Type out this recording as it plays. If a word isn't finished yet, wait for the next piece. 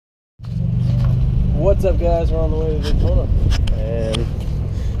What's up, guys? We're on the way to Daytona. And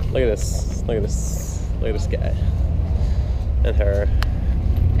look at this. Look at this. Look at this guy. And her.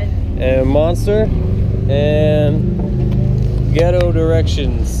 And Monster. And Ghetto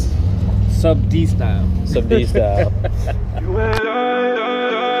Directions. Sub D style. Sub D style.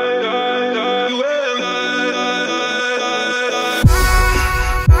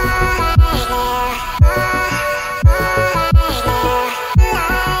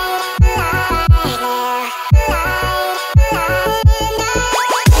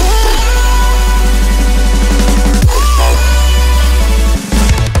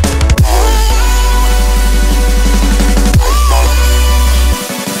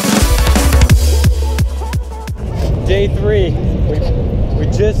 Day 3, we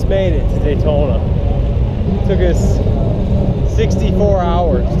just made it to Daytona. It took us 64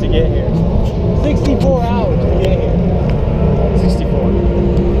 hours to get here. 64 hours to get here. 64.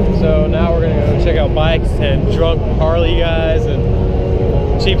 So now we're gonna go check out bikes and drunk Harley guys and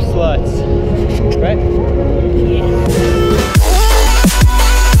cheap sluts. Right? Yeah.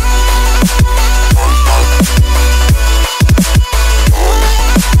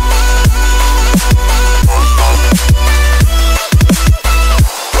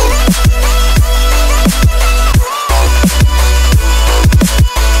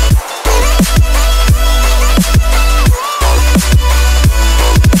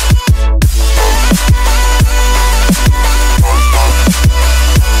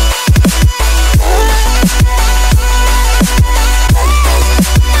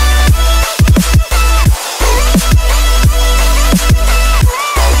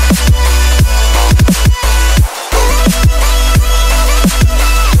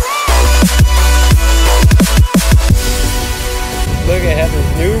 Look, I have this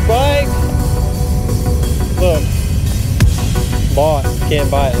new bike. Look, bought. Can't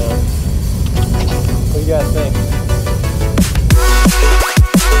buy it though. What do you guys think?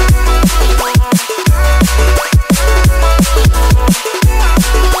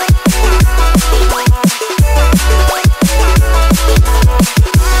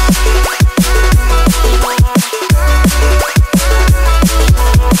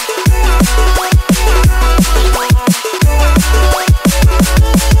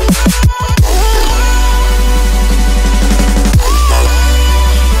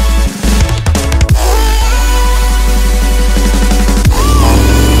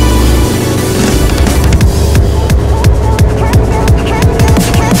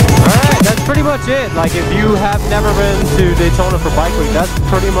 Pretty much it. Like, if you have never been to Daytona for Bike Week, that's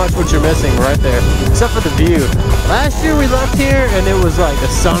pretty much what you're missing right there, except for the view. Last year we left here and it was like the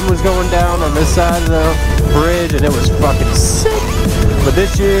sun was going down on this side of the bridge and it was fucking sick. But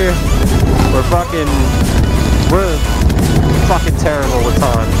this year we're fucking terrible with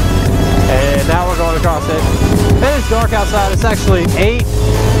time. And now we're going across it. And it's dark outside. It's actually 8.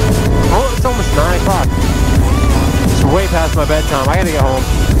 Oh, it's almost 9 o'clock. It's way past my bedtime. I gotta get home.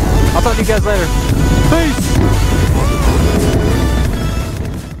 I'll talk to you guys later. Peace!